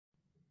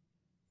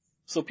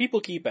So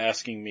people keep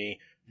asking me,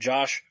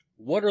 Josh,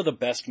 what are the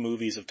best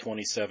movies of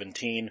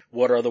 2017?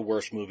 What are the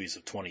worst movies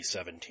of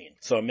 2017?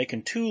 So I'm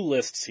making two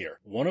lists here.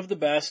 One of the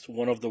best,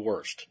 one of the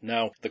worst.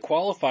 Now, the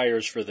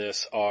qualifiers for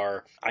this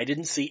are, I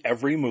didn't see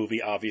every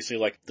movie, obviously,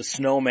 like The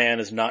Snowman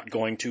is not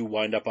going to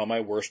wind up on my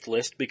worst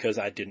list because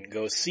I didn't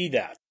go see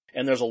that.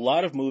 And there's a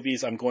lot of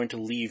movies I'm going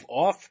to leave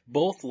off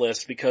both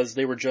lists because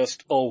they were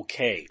just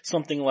okay.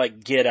 Something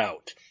like Get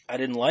Out. I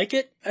didn't like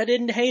it. I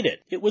didn't hate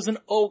it. It was an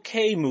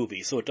okay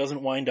movie, so it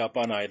doesn't wind up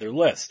on either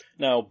list.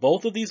 Now,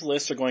 both of these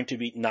lists are going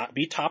to not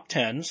be top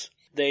 10s.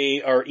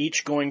 They are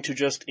each going to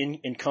just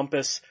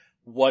encompass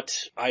what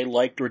I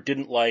liked or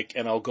didn't like,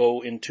 and I'll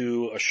go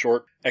into a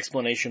short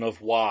explanation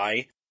of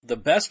why. The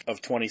best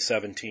of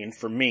 2017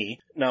 for me.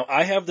 Now,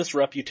 I have this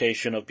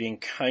reputation of being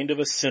kind of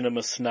a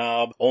cinema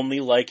snob, only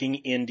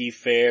liking indie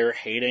fare,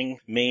 hating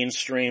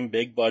mainstream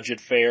big budget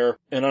fare,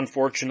 and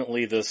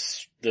unfortunately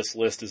this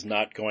list is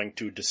not going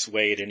to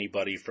dissuade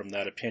anybody from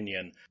that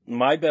opinion.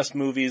 My best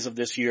movies of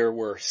this year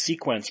were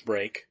Sequence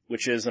Break,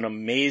 which is an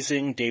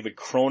amazing David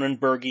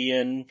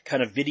Cronenbergian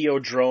kind of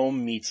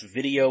Videodrome meets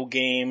video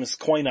games,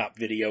 coin-op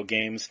video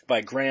games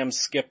by Graham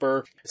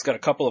Skipper. It's got a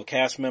couple of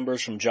cast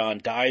members from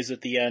John Dies at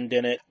the end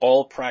in it,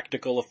 all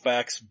practical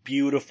effects,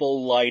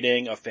 beautiful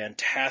lighting, a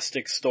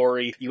fantastic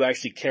story. You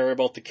actually care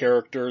about the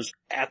characters.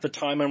 At the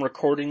time I'm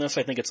recording this,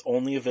 I think it's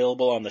only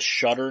available on the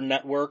Shudder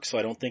network, so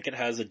I don't think it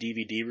has a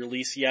DVD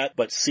release yet,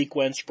 but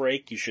Sequence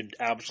Break you should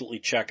absolutely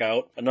check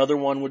out. Another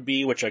one would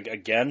be, which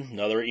again,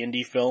 another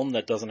indie film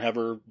that doesn't have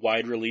a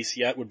wide release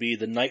yet, would be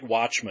The Night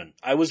Watchman.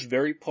 I was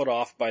very put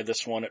off by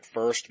this one at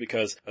first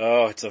because,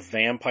 it's a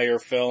vampire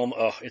film,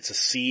 it's a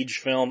siege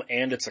film,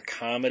 and it's a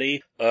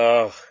comedy.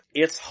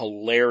 It's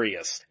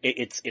hilarious.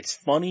 It's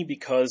funny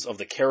because of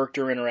the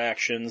character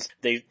interactions.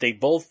 They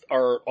both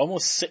are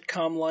almost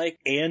sitcom-like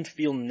and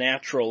feel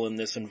natural in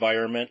this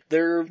environment.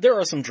 There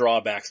are some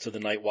drawbacks to The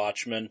Night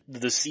Watchman.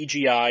 The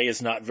CGI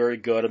is not very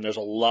good, and there's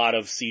a lot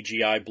of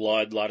CGI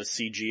blood, a lot of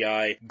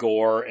CGI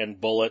gore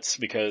and bullets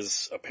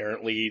because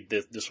apparently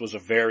this was a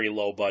very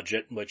low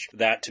budget, which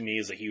that to me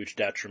is a huge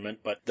detriment.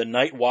 But The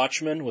Night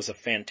Watchman was a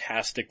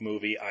fantastic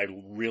movie. I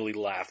really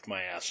laughed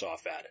my ass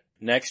off at it.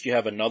 Next, you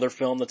have another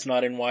film that's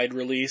not in wide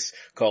release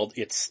called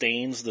It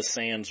Stains the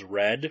Sands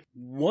Red.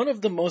 One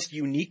of the most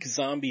unique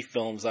zombie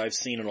films I've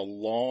seen in a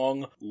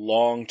long,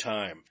 long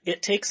time.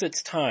 It takes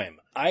its time.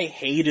 I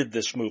hated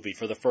this movie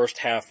for the first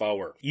half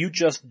hour. You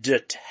just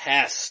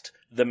detest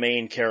the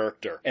main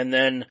character.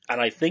 And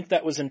I think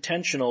that was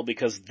intentional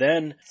because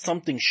then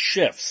something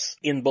shifts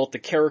in both the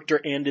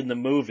character and in the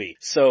movie.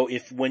 So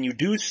when you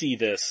do see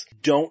this,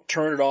 don't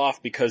turn it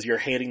off because you're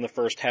hating the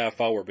first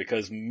half hour,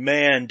 because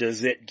man,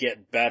 does it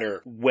get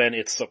better when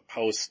it's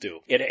supposed to.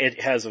 It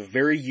has a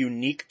very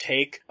unique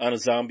take on a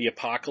zombie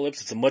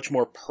apocalypse. It's a much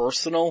more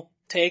personal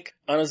take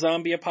on a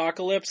zombie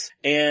apocalypse,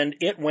 and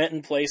it went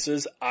in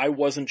places I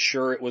wasn't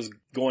sure it was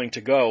going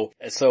to go.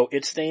 So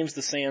It Stains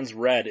the Sands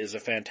Red is a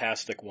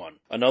fantastic one.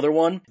 Another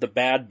one, The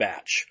Bad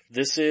Batch.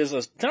 This is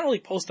not really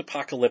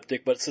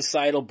post-apocalyptic, but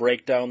societal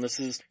breakdown. This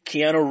is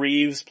Keanu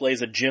Reeves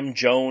plays a Jim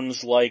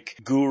Jones-like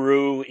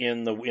guru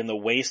in the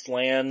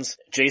wastelands.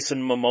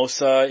 Jason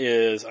Momoa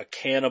is a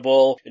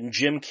cannibal, and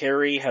Jim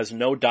Carrey has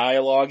no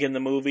dialogue in the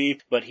movie,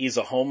 but he's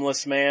a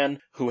homeless man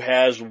who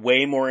has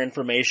way more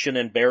information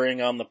and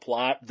bearing on the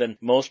plot than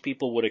most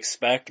people would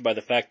expect by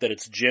the fact that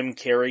it's Jim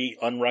Carrey,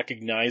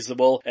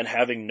 unrecognizable, and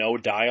having no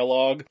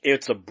dialogue.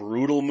 It's a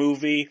brutal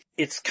movie.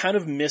 It's kind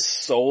of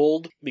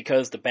missold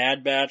because The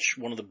Bad Batch,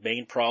 one of the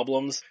main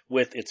problems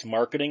with its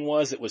marketing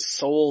was it was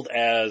sold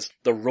as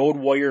The Road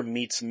Warrior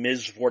meets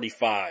Ms.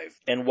 45.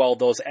 And while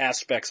those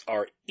aspects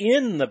are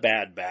in The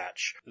Bad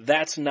Batch,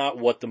 that's not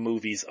what the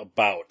movie's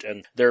about.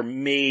 And they're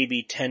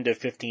maybe 10 to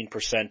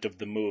 15% of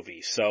the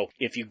movie. So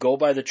if you go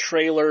by the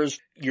trailers,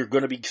 you're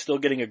going to be still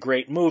getting a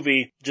great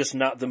movie, just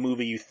not the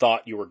movie you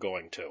thought you were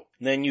going to.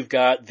 And then you've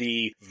got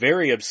the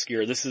very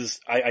obscure,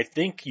 I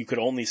think you could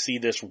only see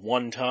this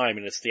one time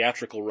in its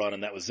theatrical run,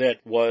 and that was it,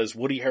 was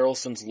Woody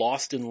Harrelson's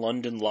Lost in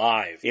London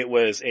Live. It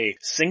was a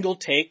single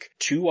take,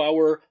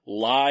 2-hour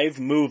live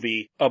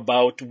movie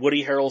about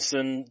Woody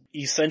Harrelson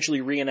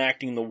essentially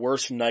reenacting the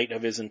worst night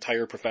of his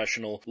entire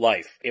professional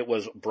life. It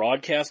was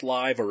broadcast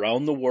live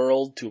around the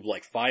world to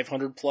like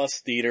 500 plus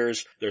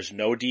theaters. There's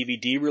no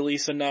DVD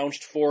release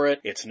announced for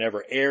it. It's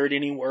never aired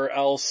anywhere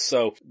else.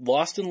 So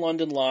Lost in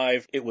London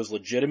Live, it was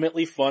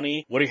legitimately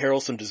funny. Woody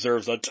Harrelson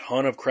deserves a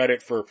ton of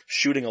credit for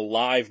shooting a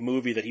live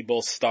movie that he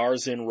both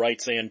stars in,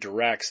 writes, and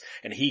directs,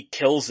 and he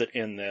kills it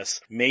in this.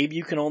 Maybe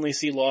you can only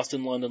see Lost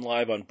in London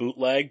Live on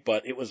bootleg,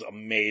 but it was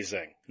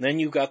amazing. Then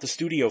you've got the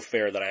studio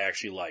fare that I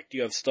actually liked.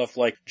 You have stuff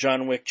like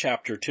John Wick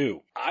Chapter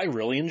 2. I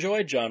really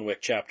enjoyed John Wick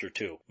Chapter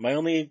 2. My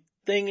only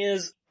thing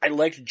is, I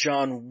liked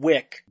John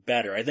Wick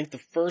better. I think the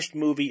first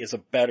movie is a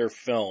better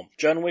film.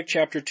 John Wick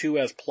Chapter 2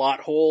 has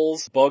plot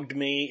holes, bugged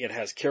me. It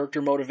has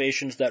character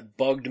motivations that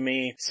bugged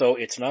me. So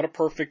it's not a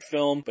perfect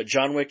film, but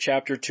John Wick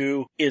Chapter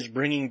 2 is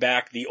bringing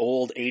back the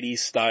old 80s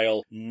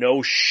style,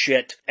 no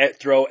shit,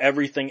 throw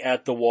everything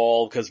at the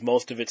wall because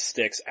most of it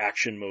sticks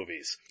action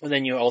movies. And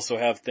then you also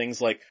have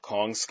things like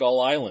Kong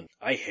Skull Island.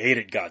 I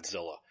hated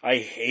Godzilla. I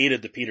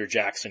hated the Peter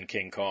Jackson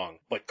King Kong.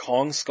 But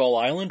Kong Skull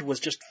Island was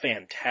just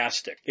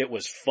fantastic. It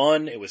was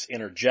fun. It was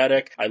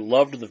energetic. I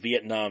loved the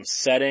Vietnam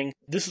setting.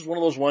 This is one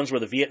of those ones where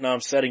the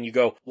Vietnam setting you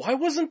go, why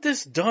wasn't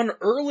this done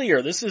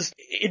earlier?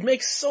 It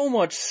makes so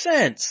much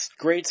sense.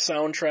 Great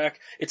soundtrack.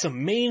 It's a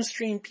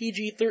mainstream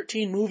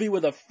PG-13 movie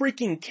with a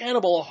freaking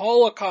cannibal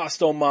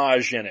Holocaust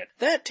homage in it.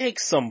 That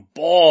takes some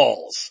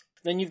balls.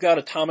 Then you've got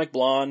Atomic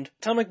Blonde.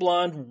 Atomic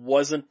Blonde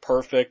wasn't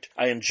perfect.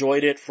 I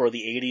enjoyed it for the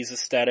 80s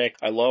aesthetic.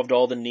 I loved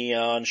all the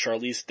neon.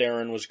 Charlize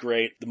Theron was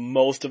great.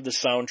 Most of the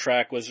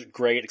soundtrack was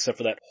great, except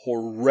for that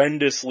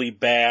horrendously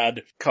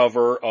bad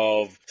cover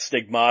of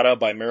Stigmata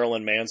by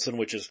Marilyn Manson,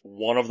 which is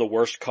one of the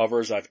worst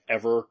covers I've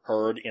ever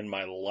heard in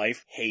my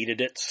life.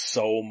 Hated it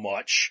so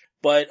much.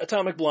 But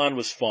Atomic Blonde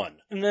was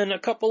fun. And then a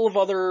couple of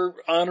other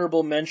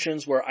honorable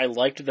mentions where I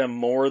liked them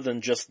more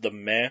than just the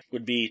meh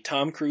would be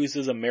Tom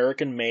Cruise's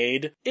American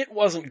Made. It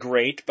wasn't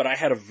great, but I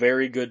had a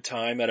very good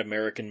time at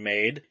American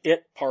Made.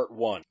 It Part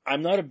 1.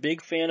 I'm not a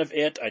big fan of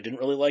It. I didn't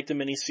really like the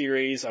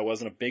miniseries. I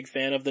wasn't a big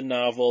fan of the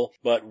novel.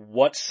 But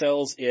what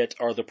sells It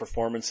are the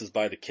performances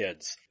by the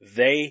kids.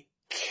 They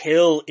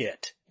kill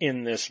it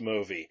in this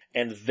movie.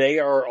 And they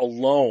are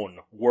alone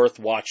worth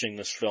watching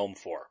this film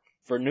for.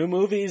 For new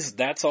movies,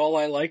 that's all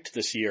I liked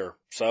this year.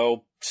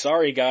 So,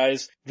 sorry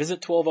guys.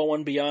 Visit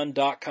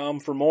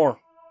 1201beyond.com for more.